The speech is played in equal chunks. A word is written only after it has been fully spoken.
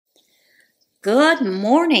Good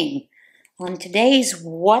morning on today's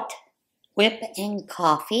What Whip and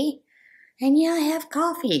Coffee. And yeah, I have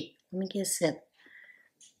coffee. Let me get a sip.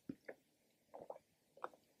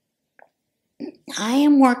 I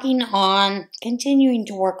am continuing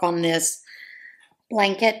to work on this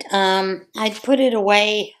blanket. I put it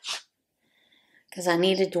away because I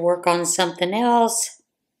needed to work on something else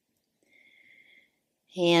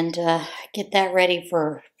and get that ready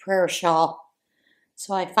for prayer shawl.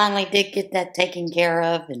 So I finally did get that taken care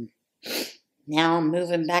of, and now I'm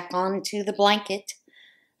moving back on to the blanket.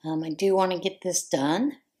 I do want to get this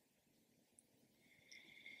done.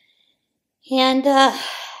 And I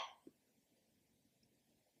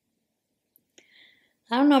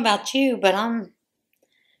don't know about you, but I'm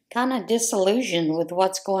kind of disillusioned with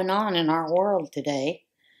what's going on in our world today.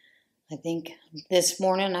 I think this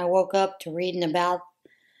morning I woke up to reading about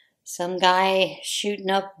some guy shooting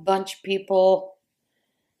up a bunch of people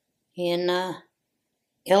in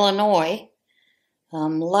Illinois.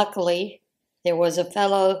 Luckily, there was a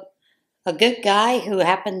good guy who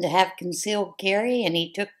happened to have concealed carry, and he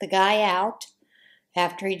took the guy out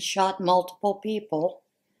after he'd shot multiple people.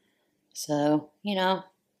 So,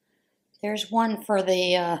 there's one for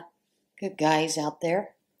the good guys out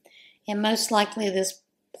there. And most likely this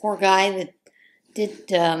poor guy that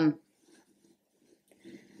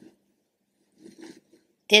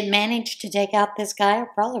did manage to take out this guy will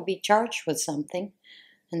probably be charged with something.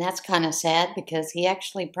 And that's kind of sad because he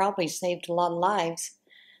actually probably saved a lot of lives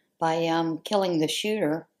by killing the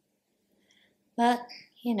shooter. But,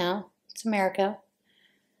 it's America.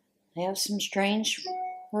 They have some strange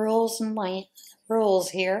rules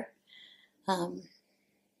here.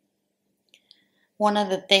 One of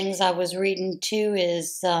the things I was reading too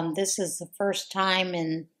is this is the first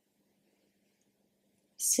time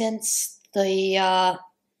since the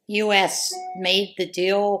U.S. made the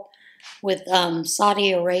deal with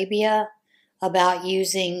Saudi Arabia about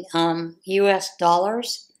using U.S.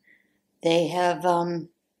 dollars. They have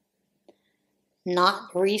not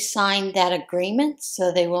re-signed that agreement,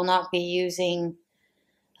 so they will not be using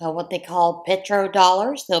what they call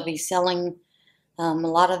petrodollars. They'll be selling a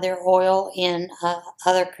lot of their oil in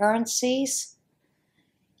other currencies,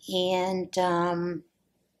 and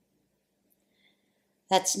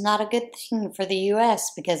that's not a good thing for the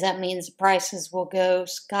U.S. because that means the prices will go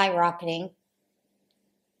skyrocketing.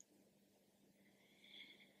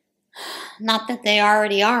 Not that they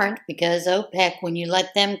already aren't, because OPEC, when you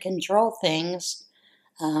let them control things,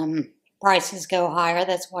 prices go higher.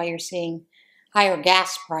 That's why you're seeing higher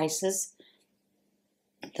gas prices.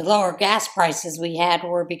 The lower gas prices we had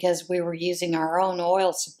were because we were using our own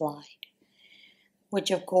oil supply,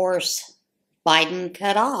 which of course Biden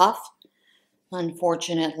cut off,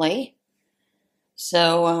 unfortunately.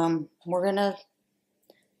 So we're going to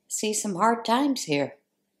see some hard times here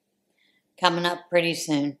coming up pretty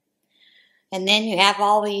soon. And then you have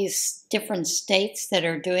all these different states that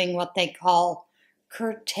are doing what they call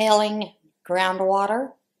curtailing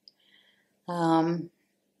groundwater,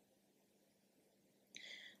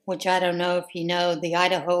 which I don't know if you know, the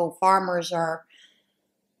Idaho farmers are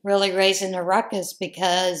really raising a ruckus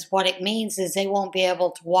because what it means is they won't be able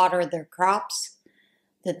to water their crops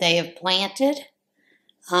that they have planted.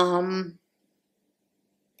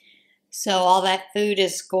 So all that food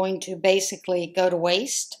is going to basically go to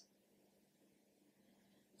waste.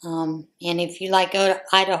 And if you like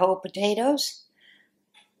Idaho potatoes,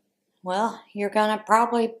 well, you're going to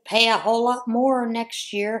probably pay a whole lot more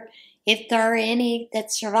next year if there are any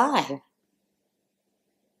that survive.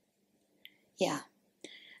 Yeah.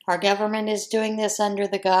 Our government is doing this under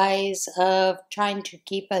the guise of trying to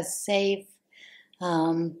keep us safe.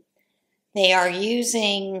 They are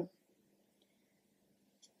using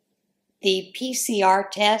the PCR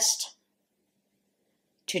test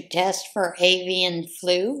to test for avian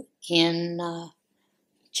flu in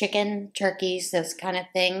chicken, turkeys, those kind of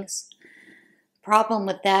things. Problem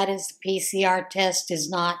with that is the PCR test is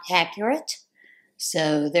not accurate.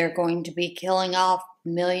 So they're going to be killing off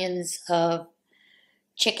millions of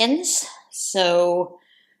chickens. So,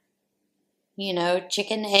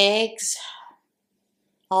 chicken eggs,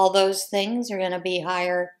 all those things are going to be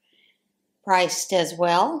higher priced as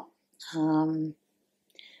well.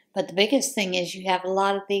 But the biggest thing is you have a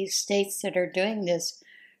lot of these states that are doing this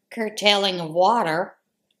curtailing of water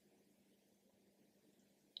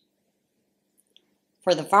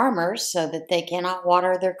for the farmers so that they cannot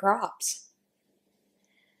water their crops.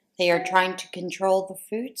 They are trying to control the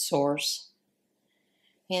food source.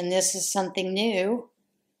 And this is something new.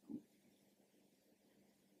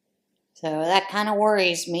 So that kind of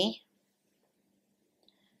worries me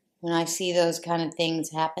when I see those kind of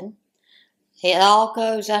things happen. it all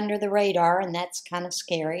goes under the radar, and that's kind of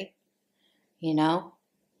scary, you know.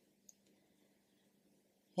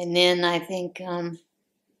 And then I think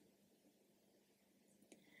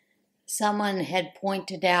someone had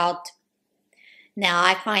pointed out, now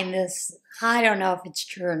I find this, I don't know if it's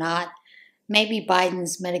true or not, maybe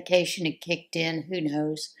Biden's medication had kicked in, who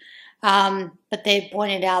knows. But they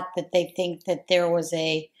pointed out that they think that there was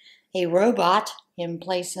a robot in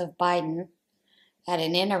place of Biden at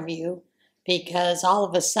an interview, because all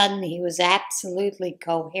of a sudden he was absolutely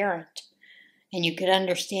coherent and you could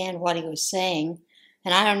understand what he was saying.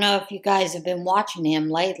 And I don't know if you guys have been watching him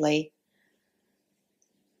lately,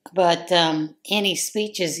 but any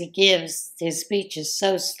speeches he gives, his speech is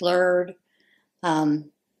so slurred,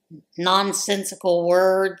 nonsensical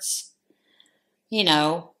words, you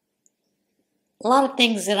know, a lot of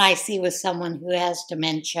things that I see with someone who has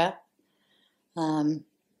dementia.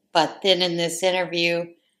 But then in this interview,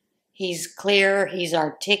 he's clear, he's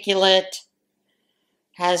articulate,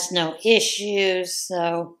 has no issues.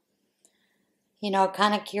 So, you know,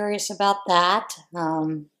 kind of curious about that.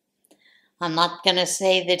 I'm not going to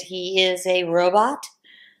say that he is a robot,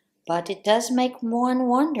 but it does make one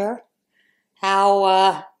wonder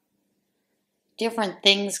how different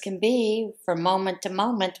things can be from moment to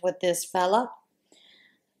moment with this fella.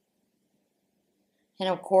 And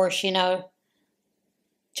of course, you know,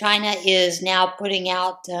 China is now putting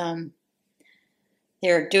out,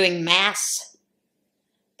 they're doing mass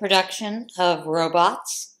production of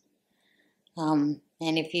robots. And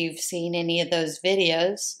if you've seen any of those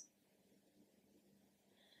videos,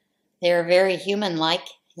 they're very human-like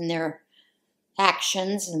in their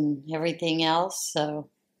actions and everything else. So,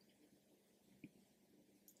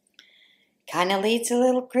 kind of leads a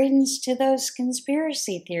little credence to those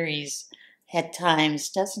conspiracy theories at times,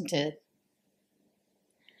 doesn't it?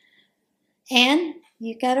 And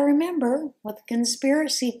you got to remember, with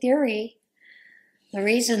conspiracy theory, the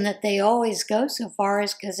reason that they always go so far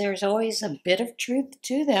is because there's always a bit of truth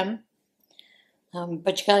to them.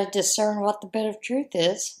 But you got to discern what the bit of truth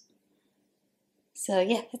is. So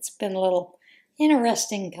yeah, it's been a little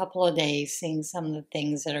interesting couple of days seeing some of the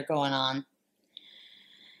things that are going on.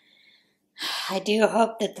 I do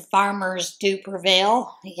hope that the farmers do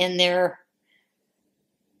prevail in their,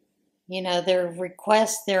 you know, their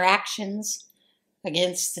requests, their actions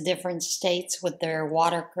against the different states with their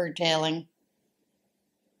water curtailing.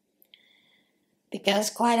 Because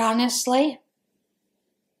quite honestly,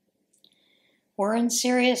 we're in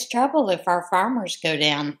serious trouble if our farmers go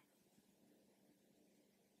down.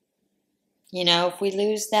 You know, if we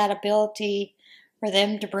lose that ability for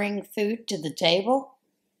them to bring food to the table,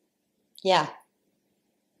 yeah,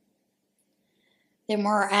 then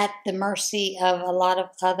we're at the mercy of a lot of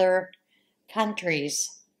other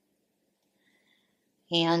countries.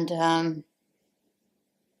 And,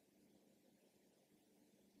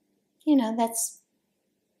 you know, that's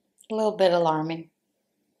a little bit alarming.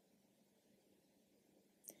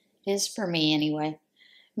 It is for me anyway.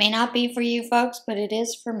 May not be for you folks, but it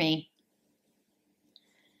is for me.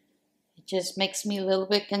 It just makes me a little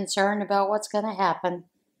bit concerned about what's going to happen.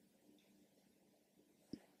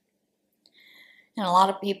 And a lot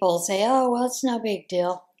of people say, oh, well, it's no big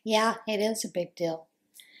deal. Yeah, it is a big deal.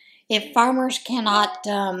 If farmers cannot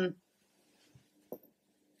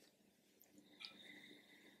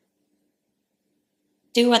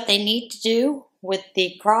do what they need to do with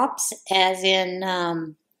the crops, as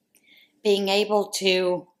in being able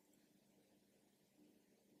to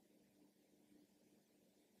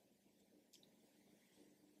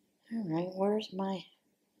all right, where's my,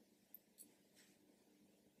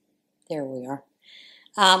 there we are.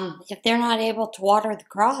 If they're not able to water the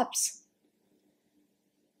crops,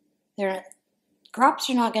 their crops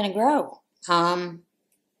are not going to grow. Part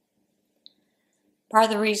of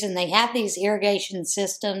the reason they have these irrigation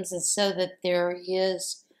systems is so that there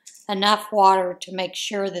is enough water to make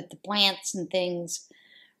sure that the plants and things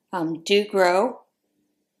do grow.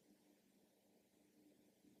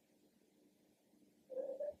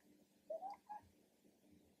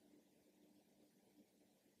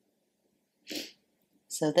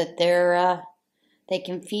 So that they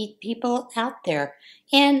can feed people out there.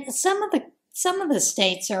 And some of the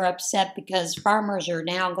states are upset because farmers are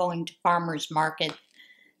now going to farmers market,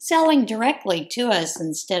 selling directly to us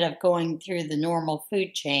instead of going through the normal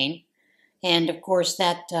food chain. And of course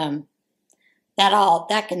that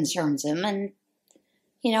concerns them. And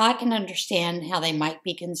you know, I can understand how they might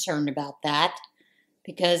be concerned about that,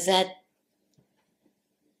 because that,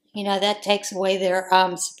 you know, that takes away their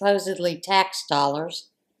supposedly tax dollars.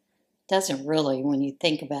 Doesn't really when you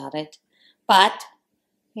think about it. But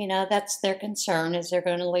You know, that's their concern, is they're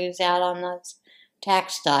going to lose out on those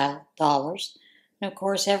tax dollars. And of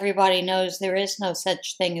course, everybody knows there is no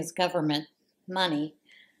such thing as government money.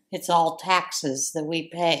 It's all taxes that we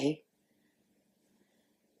pay.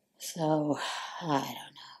 So, I don't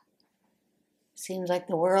know. Seems like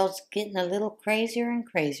the world's getting a little crazier and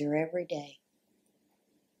crazier every day.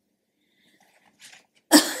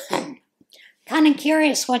 Kind of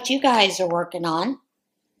curious what you guys are working on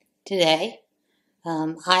today.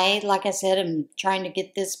 Like I said, I'm trying to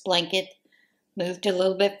get this blanket moved a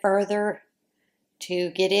little bit further to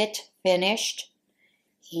get it finished.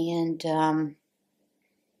 And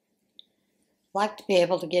like to be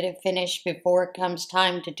able to get it finished before it comes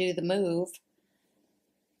time to do the move.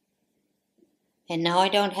 And no, I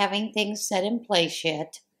don't have anything set in place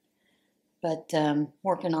yet, but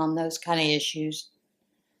working on those kind of issues.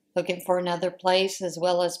 Looking for another place as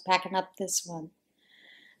well as packing up this one.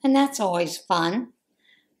 And that's always fun.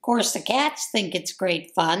 Of course, the cats think it's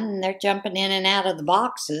great fun, and they're jumping in and out of the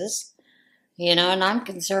boxes. You know, and I'm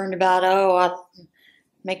concerned about, I'll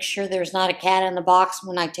make sure there's not a cat in the box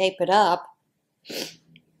when I tape it up.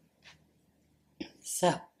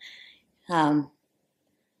 So,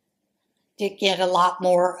 did get a lot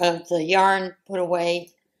more of the yarn put away,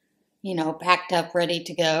 you know, packed up, ready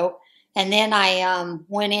to go. And then I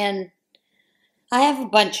went in. I have a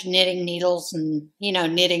bunch of knitting needles and, you know,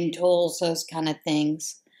 knitting tools, those kind of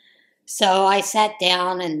things. So I sat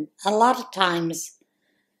down, and a lot of times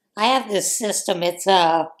I have this system. It's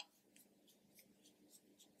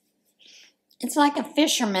like a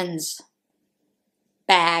fisherman's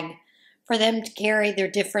bag for them to carry their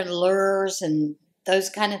different lures and those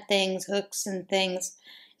kind of things, hooks and things.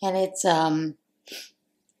 And it's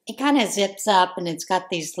it kind of zips up, and it's got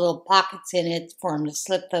these little pockets in it for them to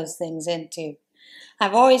slip those things into.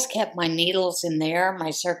 I've always kept my needles in there, my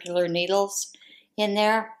circular needles in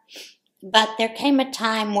there. But there came a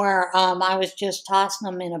time where I was just tossing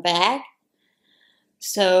them in a bag.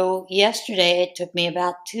 So yesterday it took me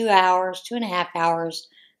about 2 hours, 2.5 hours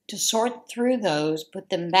to sort through those, put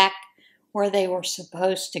them back where they were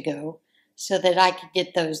supposed to go so that I could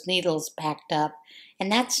get those needles packed up.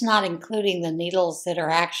 And that's not including the needles that are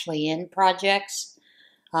actually in projects.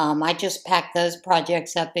 I just pack those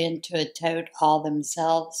projects up into a tote all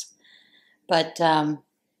themselves. But I've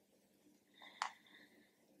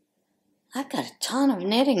got a ton of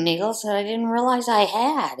knitting needles that I didn't realize I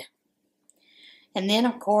had. And then,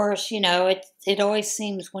 of course, you know, it always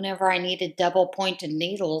seems whenever I needed double-pointed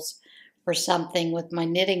needles for something with my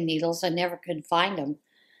knitting needles, I never could find them.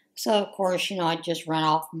 So, of course, you know, I'd just run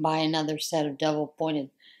off and buy another set of double-pointed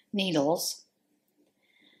needles.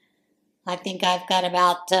 I think I've got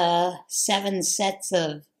about 7 sets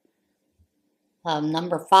of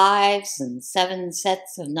number 5s and 7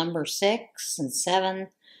 sets of number 6 and 7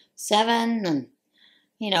 and,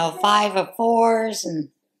 you know, 5 of 4s. And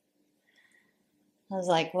I was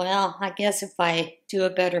like, well, I guess if I do a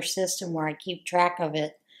better system where I keep track of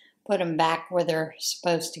it, put them back where they're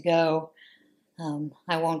supposed to go,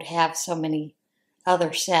 I won't have so many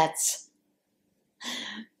other sets.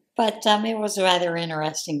 But it was rather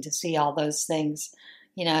interesting to see all those things,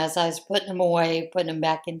 you know, as I was putting them away, putting them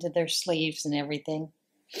back into their sleeves and everything.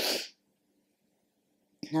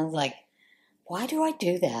 And I was like, why do I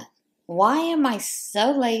do that? Why am I so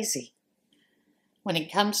lazy when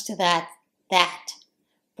it comes to that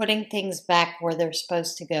putting things back where they're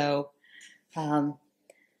supposed to go?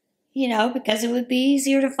 You know, because it would be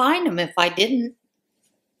easier to find them if I didn't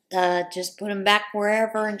just put them back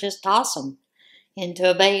wherever and just toss them into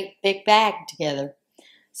a big bag together.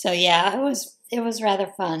 So yeah, it was rather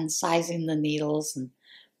fun sizing the needles and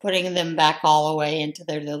putting them back all the way into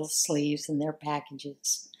their little sleeves and their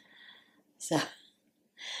packages. So,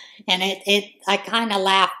 and I kind of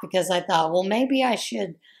laughed because I thought, well, maybe I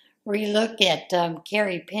should relook at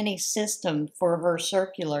Carrie Penny's system for her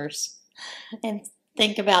circulars and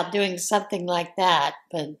think about doing something like that,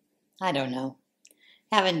 but I don't know.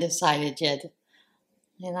 Haven't decided yet.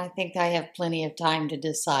 And I think I have plenty of time to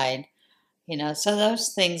decide, you know. So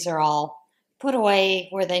those things are all put away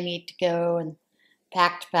where they need to go and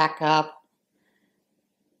packed back up.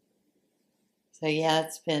 So yeah,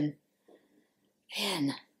 it's been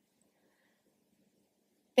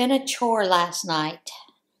a chore last night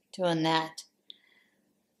doing that.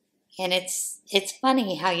 And it's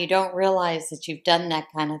funny how you don't realize that you've done that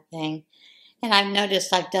kind of thing. And I've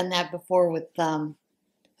noticed I've done that before with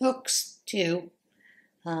hooks too.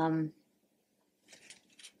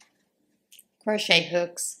 Crochet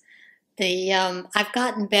hooks. I've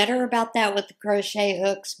gotten better about that with the crochet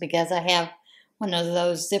hooks because I have one of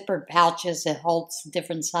those zippered pouches that holds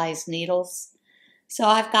different size needles. So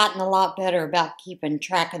I've gotten a lot better about keeping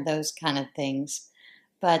track of those kind of things.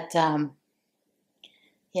 But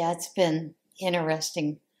yeah, it's been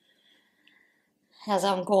interesting as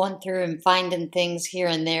I'm going through and finding things here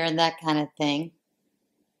and there and that kind of thing.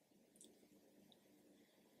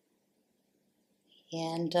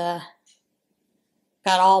 And got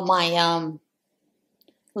all my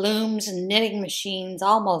looms and knitting machines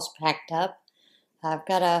almost packed up. I've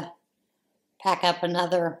got to pack up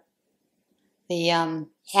the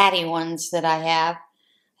Addy ones that I have.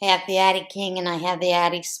 I have the Addy King and I have the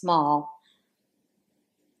Addy Small.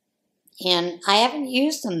 And I haven't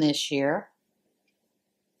used them this year.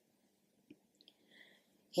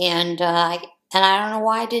 And I don't know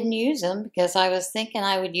why I didn't use them, because I was thinking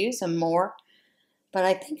I would use them more. But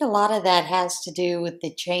I think a lot of that has to do with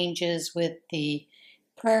the changes with the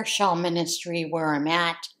prayer shawl ministry where I'm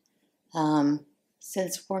at.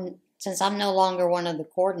 Since I'm no longer one of the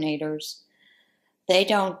coordinators, they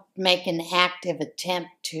don't make an active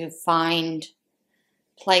attempt to find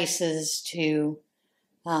places to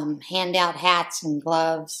hand out hats and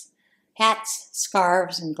gloves, hats,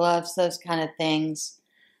 scarves, and gloves, those kind of things.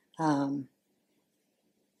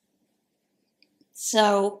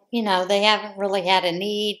 So, they haven't really had a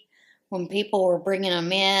need. When people were bringing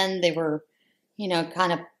them in, they were,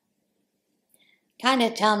 kind of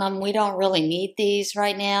telling them, we don't really need these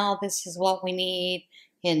right now. This is what we need.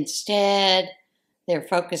 Instead, they're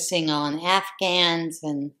focusing on Afghans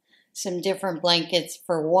and some different blankets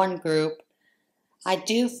for one group. I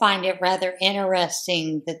do find it rather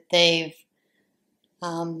interesting that they've,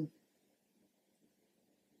 well,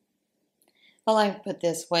 let me put it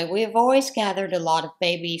this way. We have always gathered a lot of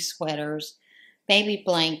baby sweaters, baby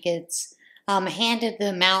blankets, handed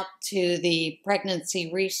them out to the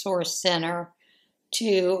Pregnancy Resource Center,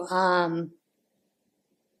 to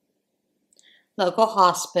local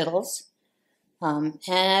hospitals, and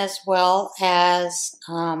as well as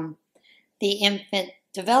the infant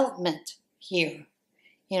development here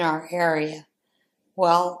in our area.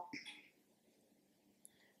 Well,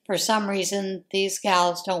 for some reason, these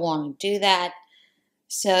gals don't want to do that.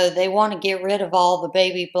 So they want to get rid of all the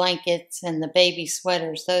baby blankets and the baby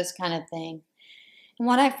sweaters, those kind of things. And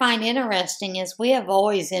what I find interesting is we have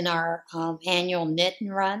always in our annual knit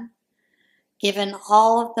and run given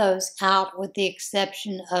all of those out with the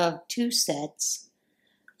exception of 2 sets,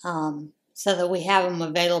 so that we have them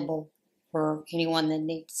available for anyone that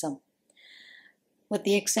needs them. With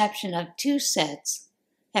the exception of 2 sets,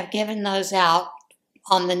 have given those out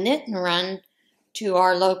on the knit and run to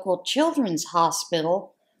our local children's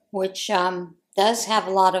hospital, which does have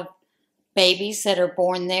a lot of babies that are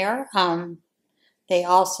born there. They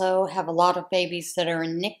also have a lot of babies that are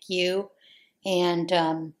in NICU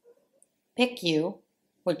and PICU,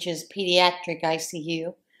 which is pediatric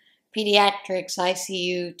ICU. Pediatrics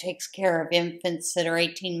ICU takes care of infants that are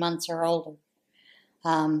 18 months or older.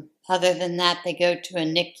 Other than that, they go to a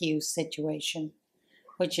NICU situation,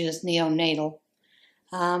 which is neonatal.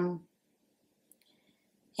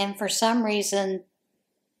 And for some reason,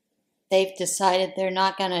 they've decided they're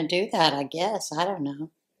not going to do that, I guess. I don't know.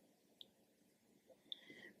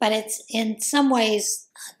 But it's in some ways,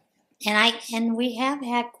 and we have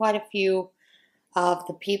had quite a few of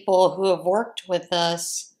the people who have worked with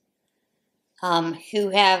us, who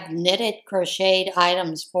have knitted, crocheted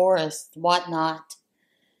items for us, whatnot,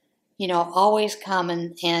 always come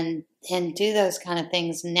and do those kind of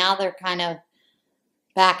things. And now they're kind of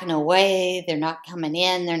backing away. They're not coming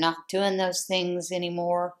in. They're not doing those things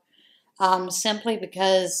anymore, simply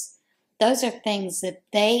because those are things that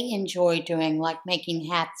they enjoy doing, like making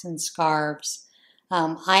hats and scarves.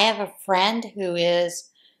 I have a friend who is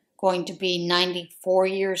going to be 94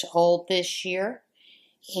 years old this year,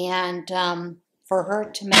 and for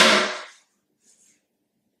her to make,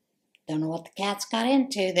 don't know what the cat's got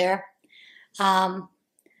into there,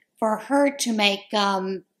 for her to make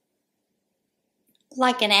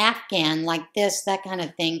like an Afghan, like this, that kind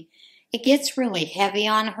of thing, it gets really heavy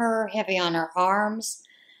on her arms.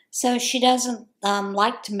 So she doesn't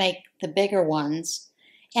like to make the bigger ones.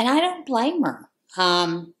 And I don't blame her.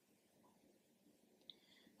 I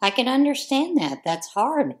can understand that. That's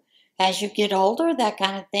hard. As you get older, that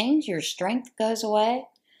kind of thing, your strength goes away.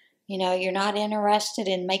 You're not interested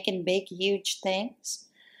in making big, huge things.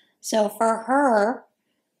 So for her,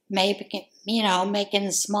 maybe,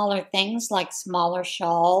 making smaller things like smaller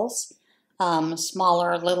shawls,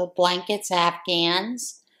 smaller little blankets,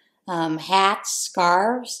 Afghans, hats,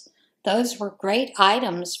 scarves, those were great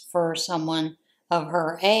items for someone of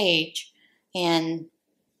her age. And,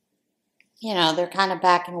 they're kind of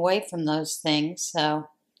backing away from those things. So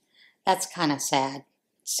that's kind of sad.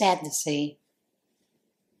 Sad to see.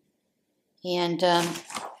 And,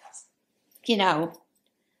 you know,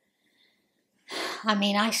 I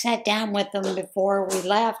mean, I sat down with them before we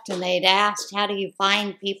left, and they'd asked, how do you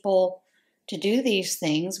find people to do these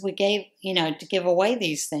things? We gave, to give away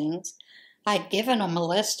these things. I'd given them a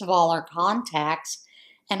list of all our contacts,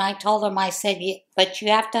 and I told them, I said, but you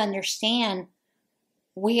have to understand,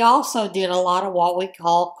 we also did a lot of what we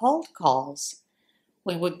call cold calls.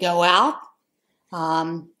 We would go out.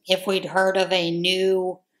 If we'd heard of a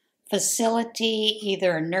new facility,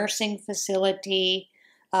 either a nursing facility,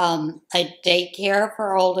 a daycare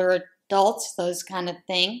for older adults, those kind of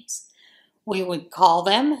things, we would call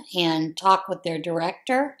them and talk with their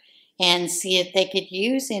director and see if they could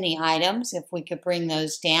use any items, if we could bring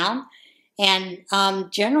those down. And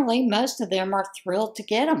generally, most of them are thrilled to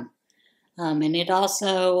get them. And it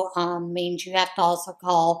also means you have to also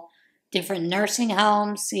call different nursing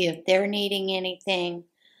homes, see if they're needing anything.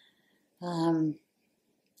 And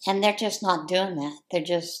they're just not doing that. They're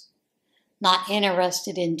just not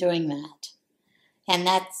interested in doing that. And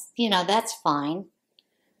that's, that's fine.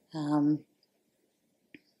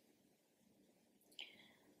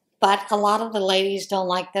 But a lot of the ladies don't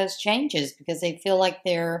like those changes because they feel like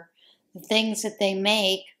the things that they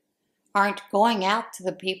make aren't going out to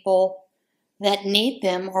the people that need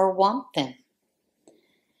them or want them.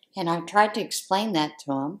 And I've tried to explain that to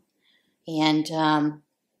them. And,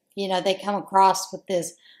 they come across with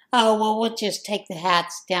this, oh, well, we'll just take the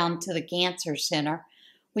hats down to the cancer center.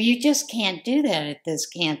 Well, you just can't do that at this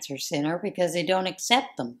cancer center because they don't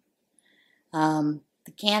accept them. The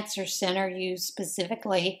cancer center, you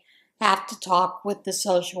specifically have to talk with the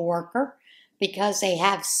social worker because they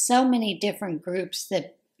have so many different groups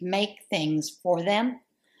that make things for them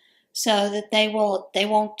so that they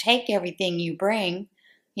won't take everything you bring.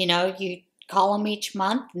 You call them each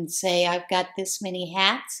month and say, I've got this many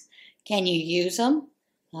hats. Can you use them?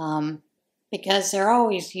 Because they're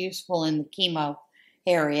always useful in the chemo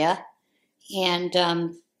area. And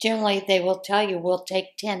generally they will tell you, we'll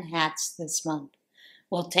take 10 hats this month.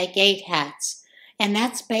 We'll take 8 hats. And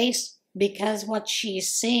that's based because what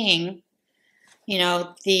she's seeing,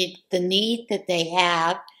 the need that they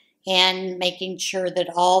have and making sure that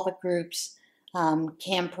all the groups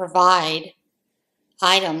can provide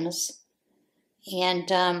items. And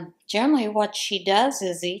generally what she does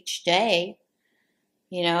is each day,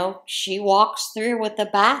 she walks through with a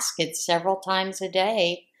basket several times a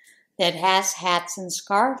day that has hats and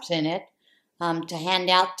scarves in it to hand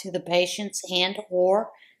out to the patients and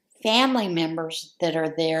or family members that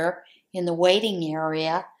are there in the waiting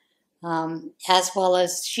area, as well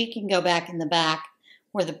as she can go back in the back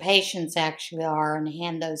where the patients actually are and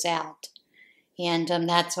hand those out. And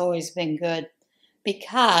that's always been good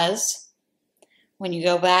because when you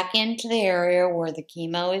go back into the area where the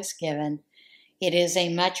chemo is given, it is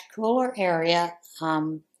a much cooler area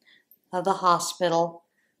of the hospital,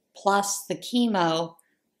 plus the chemo,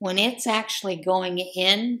 when it's actually going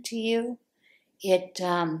into you, it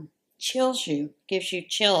chills you, gives you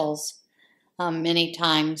chills many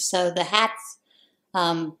times. So the hats,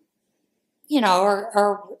 are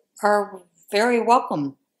very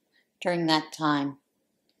welcome during that time.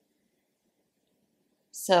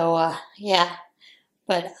 So, yeah,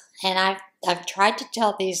 and I've tried to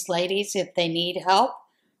tell these ladies if they need help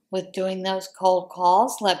with doing those cold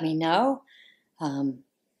calls, let me know. I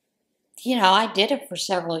did it for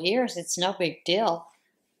several years. It's no big deal.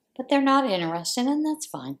 But they're not interested, and that's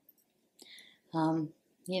fine.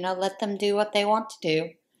 Let them do what they want to do.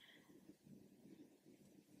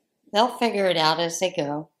 They'll figure it out as they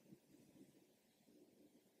go.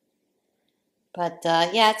 But,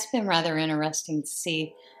 yeah, it's been rather interesting to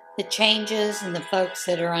see the changes and the folks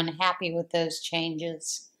that are unhappy with those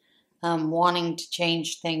changes, wanting to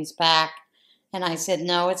change things back. And I said,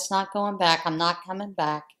 no, it's not going back. I'm not coming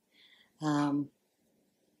back. There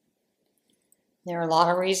are a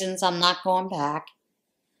lot of reasons I'm not going back.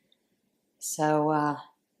 So,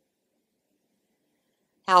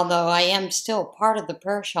 although I am still part of the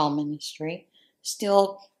prayer shawl ministry,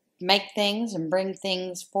 still make things and bring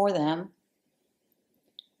things for them.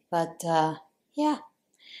 But, yeah,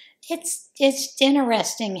 it's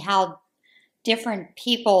interesting how different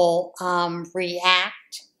people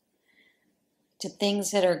react to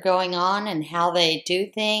things that are going on and how they do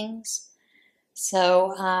things.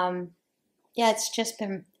 So, yeah, it's just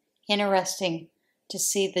been interesting to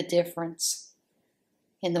see the difference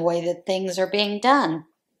in the way that things are being done.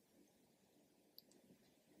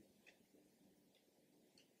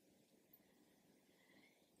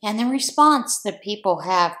 And the response that people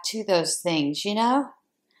have to those things, you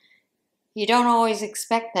don't always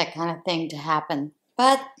expect that kind of thing to happen.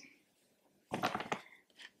 But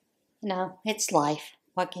You know, it's life.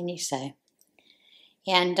 What can you say?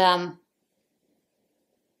 And,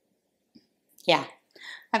 yeah,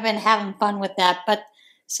 I've been having fun with that. But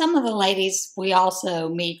some of the ladies we also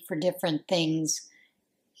meet for different things,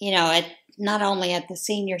 you know, not only at the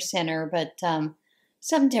senior center, but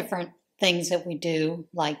some different things that we do,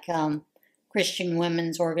 like Christian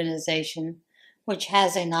Women's Organization, which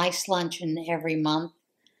has a nice luncheon every month.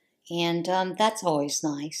 And that's always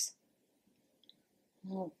nice.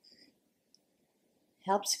 Well,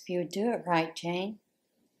 helps if you do it right, Jane.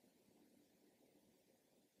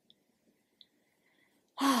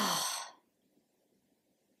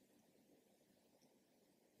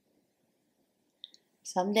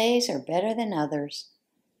 Some days are better than others.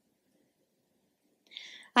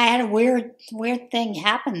 I had a weird thing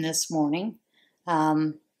happen this morning. Let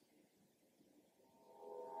me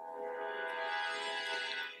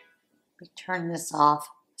turn this off.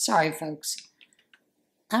 Sorry, folks.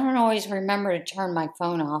 I don't always remember to turn my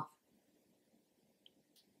phone off.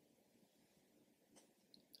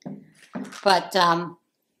 But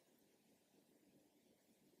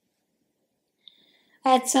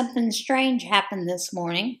I had something strange happen this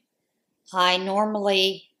morning. I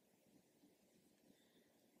normally,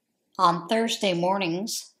 on Thursday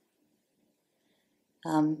mornings,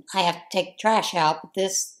 I have to take trash out, but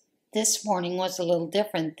this morning was a little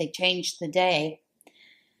different. They changed the day.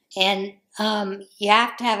 And you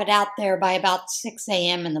have to have it out there by about 6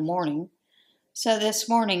 a.m. in the morning. So this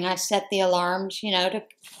morning I set the alarms, you know,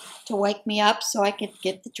 to wake me up so I could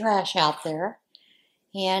get the trash out there.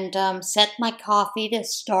 And set my coffee to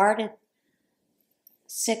start at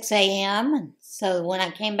 6 a.m. And so when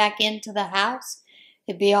I came back into the house,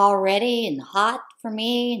 it'd be all ready and hot for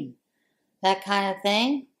me and that kind of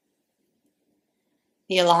thing.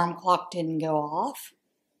 The alarm clock didn't go off.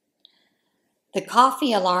 The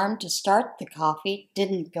coffee alarm to start the coffee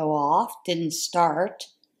didn't go off, didn't start.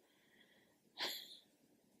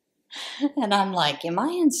 And I'm like, am I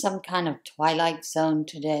in some kind of twilight zone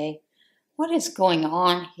today? What is going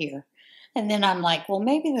on here? And then I'm like, well,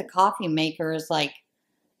 maybe the coffee maker is like,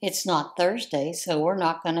 it's not Thursday, so we're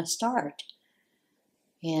not going to start.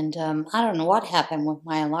 And I don't know what happened with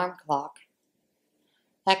my alarm clock.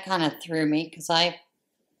 That kind of threw me because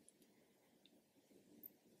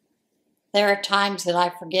there are times that I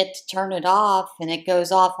forget to turn it off and it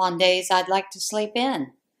goes off on days I'd like to sleep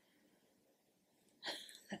in.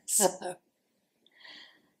 So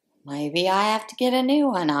maybe I have to get a new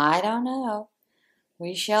one. I don't know.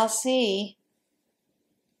 We shall see.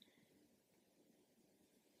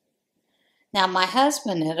 Now, my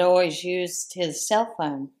husband had always used his cell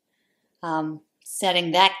phone,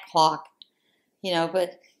 setting that clock, you know,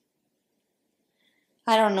 but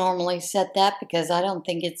I don't normally set that because I don't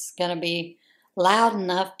think it's going to be loud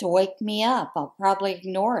enough to wake me up. I'll probably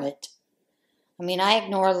ignore it. I mean, I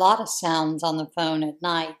ignore a lot of sounds on the phone at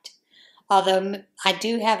night, although I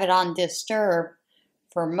do have it on disturb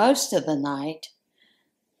for most of the night,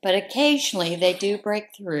 but occasionally they do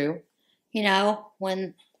break through, you know,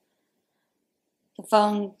 when the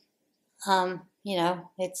phone, you know,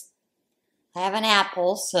 I have an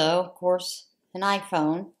Apple, so of course, an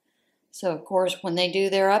iPhone. So of course, when they do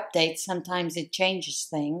their updates, sometimes it changes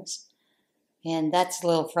things. And that's a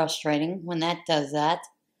little frustrating when that does that.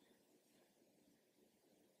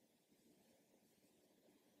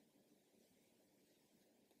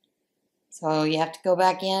 So you have to go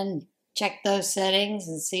back in, check those settings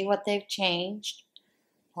and see what they've changed.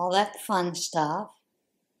 All that fun stuff.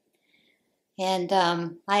 And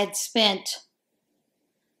I had spent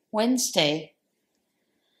Wednesday,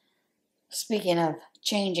 speaking of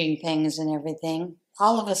changing things and everything,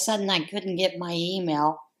 all of a sudden I couldn't get my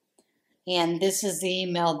email. And this is the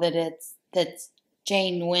email that's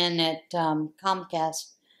Jane Wynn at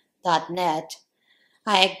Comcast.net.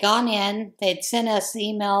 I had gone in, they'd sent us the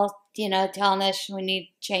email, you know, telling us we need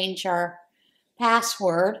to change our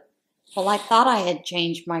password. Well, I thought I had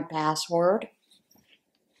changed my password.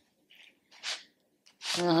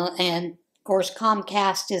 And of course,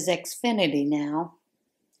 Comcast is Xfinity now.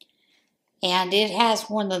 And it has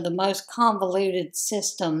one of the most convoluted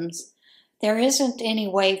systems. There isn't any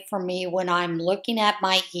way for me when I'm looking at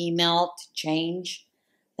my email to change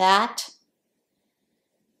that.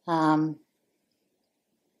 You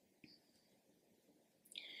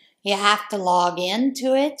have to log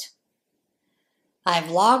into it. I had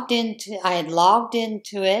logged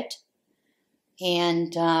into it,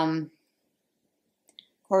 and of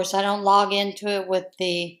course I don't log into it with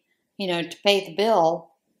the, you know, to pay the bill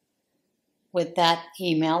with that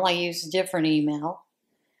email. I use a different email.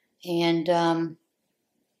 And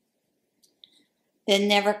then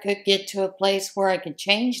never could get to a place where I could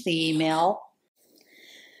change the email,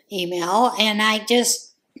 and I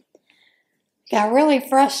just got really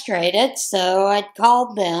frustrated, so I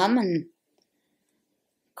called them, and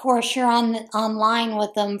of course you're online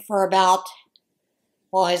with them for about,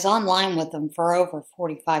 well, I was online with them for over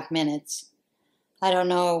 45 minutes. I don't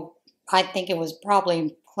know, I think it was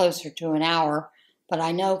probably closer to an hour, but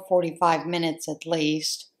I know 45 minutes at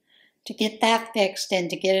least, to get that fixed and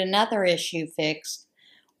to get another issue fixed,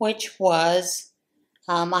 which was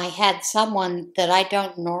I had someone that I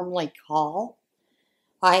don't normally call.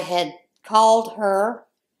 I had called her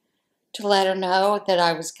to let her know that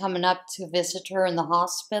I was coming up to visit her in the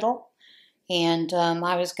hospital, and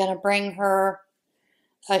I was going to bring her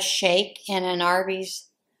a shake and an Arby's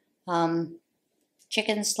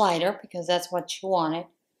chicken slider, because that's what she wanted.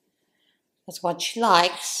 That's what she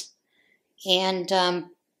likes. And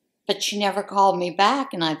but she never called me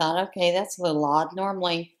back, and I thought, okay, that's a little odd.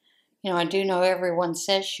 Normally, I do know everyone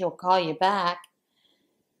says she'll call you back.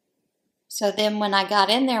 So then when I got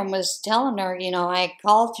in there and was telling her, I had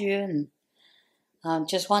called you and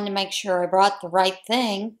just wanted to make sure I brought the right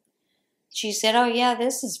thing, she said, oh yeah,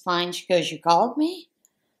 this is fine. She goes, you called me?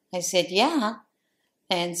 I said, yeah.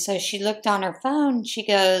 And so she looked on her phone. She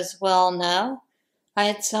goes, well, no. I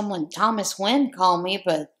had someone, Thomas Wynn, call me,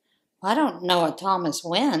 but I don't know a Thomas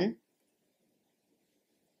Wynn.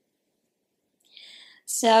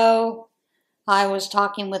 So I was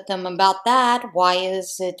talking with them about that. Why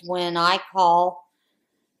is it when I call,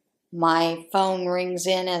 my phone rings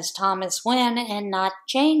in as Thomas Wynn and not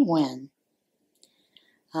Jane Wynn?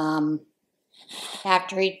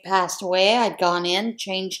 After he'd passed away, I'd gone in,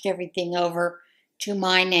 changed everything over to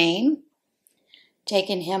my name,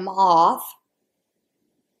 taken him off.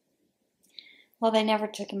 Well, they never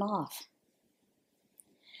took him off.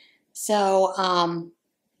 So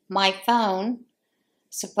my phone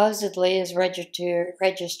supposedly is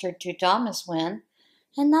registered to Thomas Wynn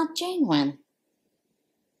and not Jane Wynn.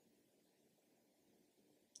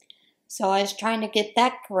 So I was trying to get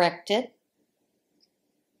that corrected.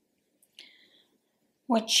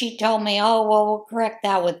 When she told me, oh, well, we'll correct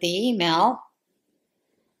that with the email.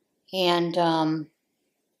 And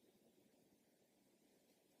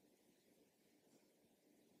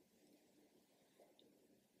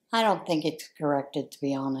I don't think it's corrected, to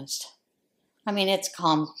be honest. I mean, it's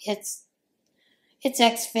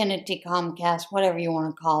Xfinity, Comcast, whatever you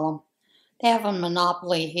want to call them. They have a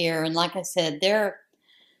monopoly here, and like I said, their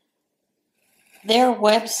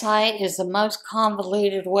website is the most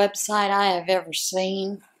convoluted website I have ever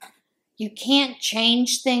seen. You can't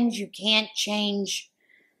change things. You can't change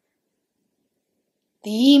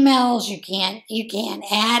the emails. You can't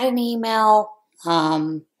add an email.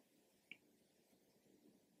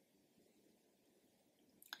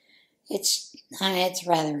 It's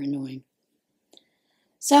rather annoying.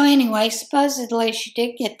 So anyway, supposedly she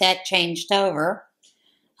did get that changed over,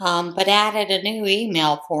 but added a new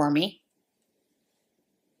email for me,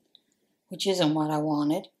 which isn't what I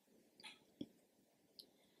wanted.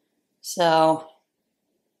 So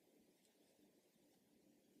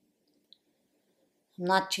I'm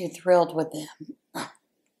not too thrilled with them.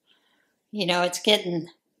 It's getting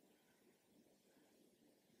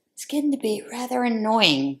to be rather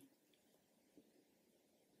annoying.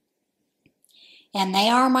 And they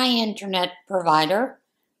are my internet provider,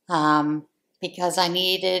 because I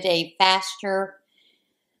needed a faster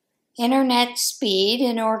internet speed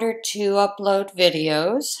in order to upload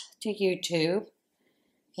videos to YouTube.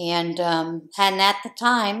 And at the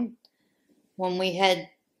time, when we had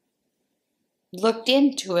looked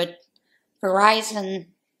into it, Verizon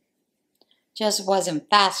just wasn't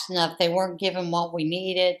fast enough. They weren't giving what we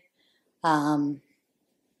needed.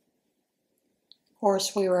 Of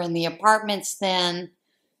course, we were in the apartments then,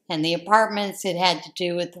 and the apartments, it had to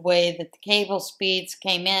do with the way that the cable speeds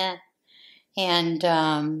came in. And,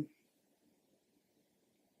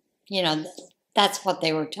 that's what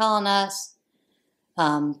they were telling us.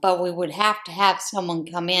 But we would have to have someone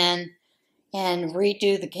come in and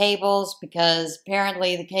redo the cables, because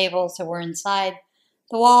apparently the cables that were inside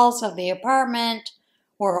the walls of the apartment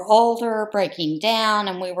were older, breaking down,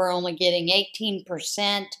 and we were only getting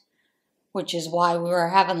 18%, which is why we were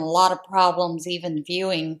having a lot of problems even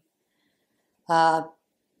viewing TV,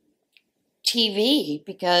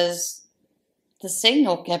 because the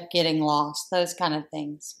signal kept getting lost, those kind of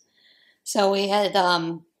things. So we had,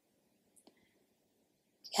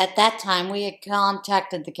 at that time, we had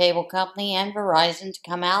contacted the cable company and Verizon to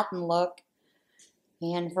come out and look.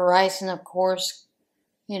 And Verizon, of course,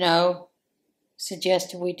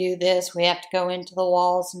 suggested we do this. We have to go into the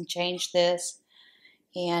walls and change this.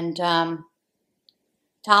 And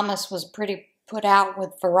Thomas was pretty put out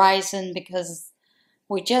with Verizon because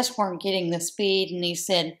we just weren't getting the speed, and he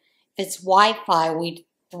said, if it's Wi-Fi,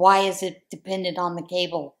 why is it dependent on the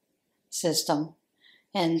cable system?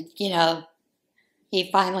 And, he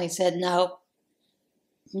finally said no,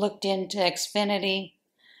 looked into Xfinity.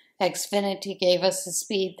 Xfinity gave us the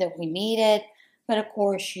speed that we needed, but of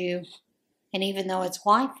course and even though it's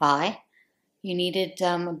Wi-Fi, you needed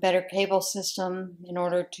a better cable system in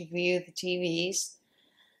order to view the TVs.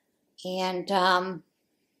 And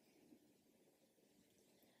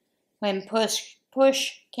when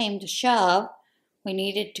push came to shove, we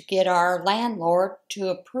needed to get our landlord to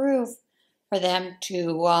approve for them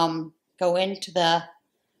to go into the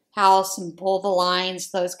house and pull the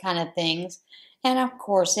lines, those kind of things. And of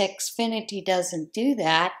course, Xfinity doesn't do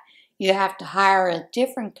that. You have to hire a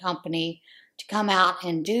different company to come out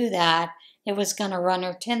and do that. It was going to run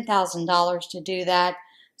her $10,000 to do that,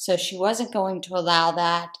 so she wasn't going to allow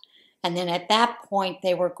that. And then at that point,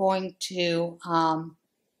 they were going to,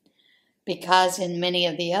 because in many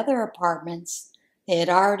of the other apartments, they had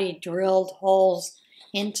already drilled holes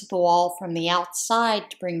into the wall from the outside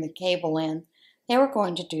to bring the cable in. They were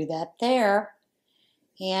going to do that there.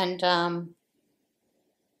 And,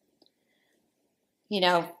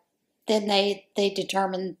 then they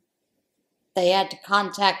determined they had to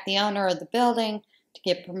contact the owner of the building to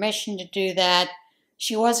get permission to do that.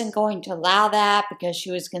 She wasn't going to allow that because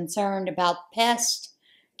she was concerned about pests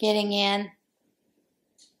getting in.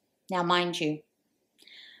 Now, mind you,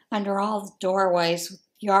 under all the doorways,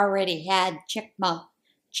 you already had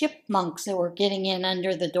chipmunks that were getting in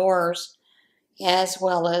under the doors, as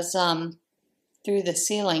well as through the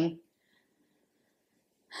ceiling.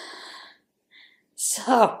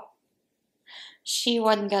 So she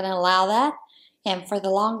wasn't going to allow that. And for the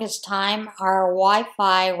longest time, our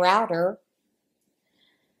Wi-Fi router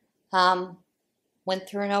went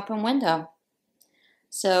through an open window.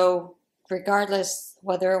 So regardless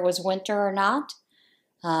whether it was winter or not,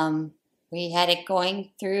 we had it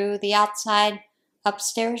going through the outside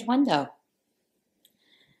upstairs window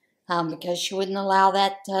because she wouldn't allow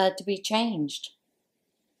that to be changed.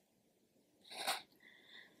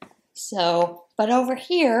 So, but over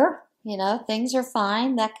here, things are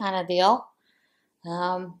fine, that kind of deal,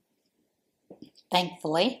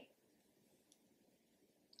 thankfully.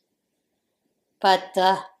 But,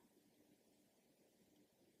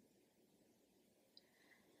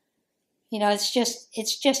 it's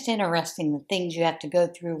just interesting the things you have to go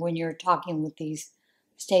through when you're talking with these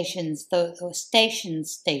stations,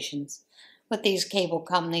 stations, with these cable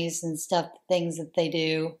companies and stuff, the things that they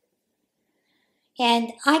do.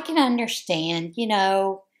 And I can understand, you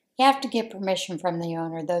have to get permission from the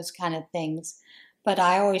owner, those kind of things. But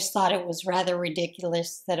I always thought it was rather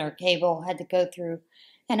ridiculous that our cable had to go through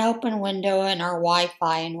an open window in our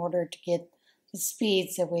Wi-Fi in order to get the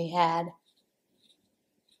speeds that we had.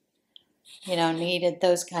 Needed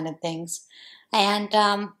those kind of things. And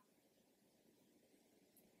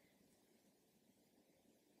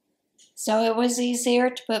so it was easier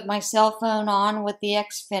to put my cell phone on with the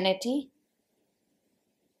Xfinity.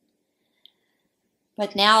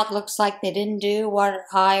 But now it looks like they didn't do what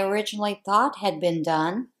I originally thought had been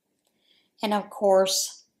done. And of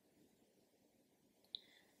course,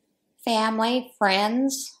 family,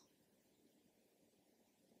 friends,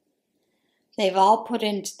 they've all put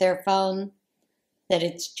into their phone that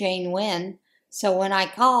it's Jane Wynn. So when I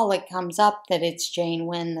call, it comes up that it's Jane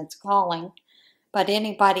Wynn that's calling. But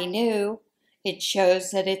anybody new, it shows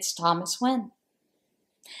that it's Thomas Wynn.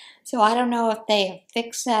 So I don't know if they have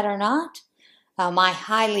fixed that or not. I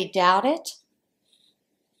highly doubt it.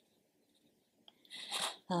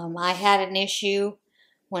 I had an issue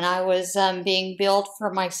when I was being billed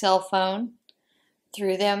for my cell phone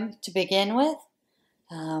through them to begin with.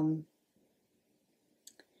 And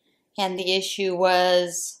the issue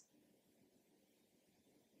was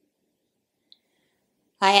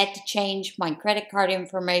I had to change my credit card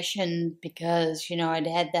information because, I'd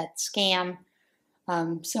had that scam.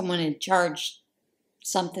 Someone had charged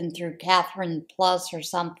something through Catherine Plus or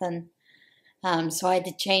something. So I had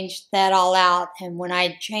to change that all out. And when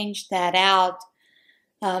I changed that out,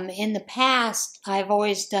 in the past, I've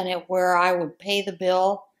always done it where I would pay the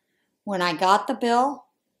bill when I got the bill.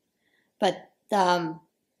 But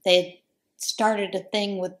they started a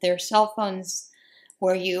thing with their cell phones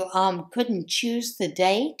where you couldn't choose the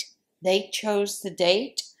date. They chose the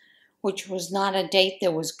date, which was not a date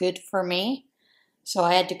that was good for me. So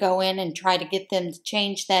I had to go in and try to get them to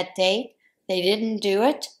change that date. They didn't do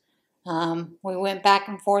it. We went back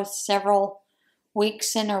and forth several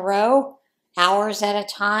weeks in a row, hours at a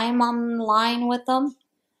time on the line with them,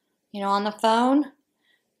 on the phone.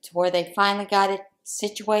 to where they finally got it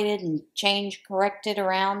situated and changed, corrected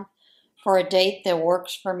around for a date that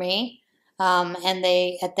works for me. And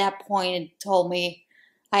they, at that point, had told me,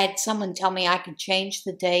 I had someone tell me I could change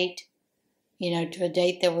the date, to a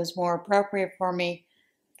date that was more appropriate for me.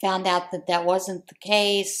 Found out that that wasn't the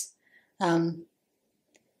case. And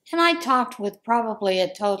I talked with probably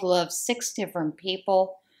a total of 6 different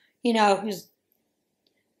people, whose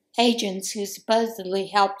agents who supposedly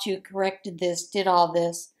helped you, corrected this, did all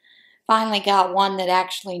this. Finally got one that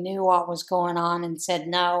actually knew what was going on and said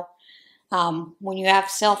no. When you have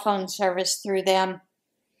cell phone service through them,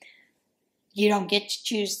 you don't get to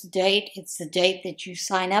choose the date. It's the date that you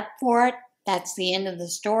sign up for it. That's the end of the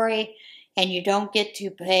story. And you don't get to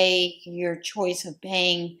pay your choice of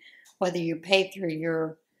paying, whether you pay through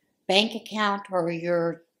your bank account or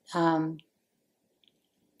your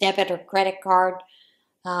debit or credit card.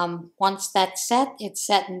 Once that's set, it's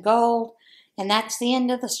set in gold. And that's the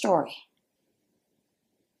end of the story.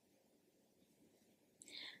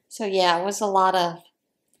 So yeah, it was a lot of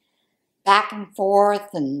back and forth,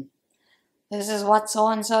 and this is what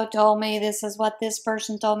so-and-so told me, this is what this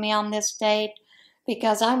person told me on this date.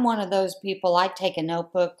 Because I'm one of those people, I take a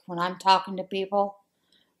notebook when I'm talking to people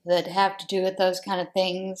that have to do with those kind of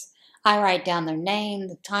things. I write down their name,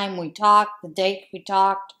 the time we talked, the date we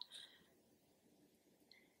talked.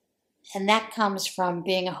 And that comes from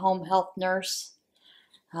being a home health nurse.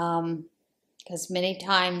 Because many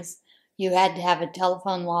times you had to have a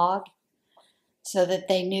telephone log so that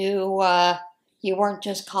they knew you weren't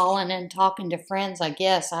just calling and talking to friends, I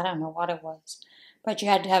guess. I don't know what it was. But you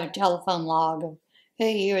had to have a telephone log of who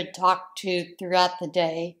you had talked to throughout the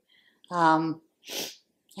day, how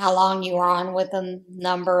long you were on with them,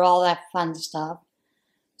 number, all that fun stuff.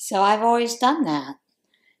 So I've always done that.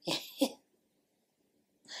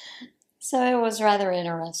 So it was rather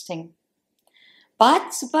interesting.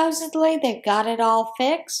 But supposedly they've got it all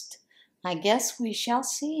fixed. I guess we shall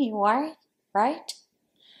see, right?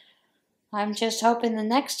 I'm just hoping the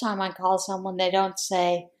next time I call someone they don't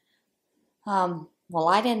say, well,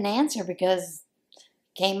 I didn't answer because it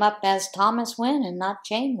came up as Thomas Wynn and not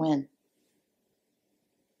Jane Wynn.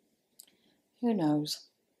 Who knows?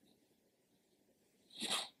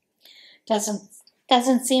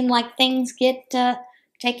 Doesn't seem like things get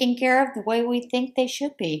taken care of the way we think they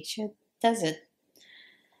should be, does it?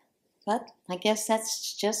 But I guess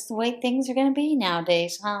that's just the way things are going to be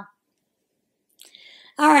nowadays, huh?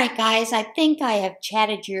 All right, guys, I think I have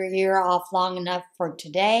chatted your ear off long enough for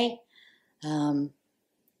today.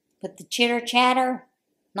 With the chitter-chatter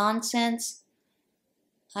nonsense,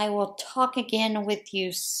 I will talk again with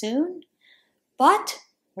you soon. But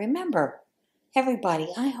remember, everybody,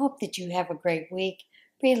 I hope that you have a great week.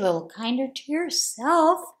 Be a little kinder to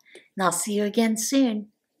yourself, and I'll see you again soon.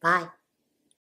 Bye.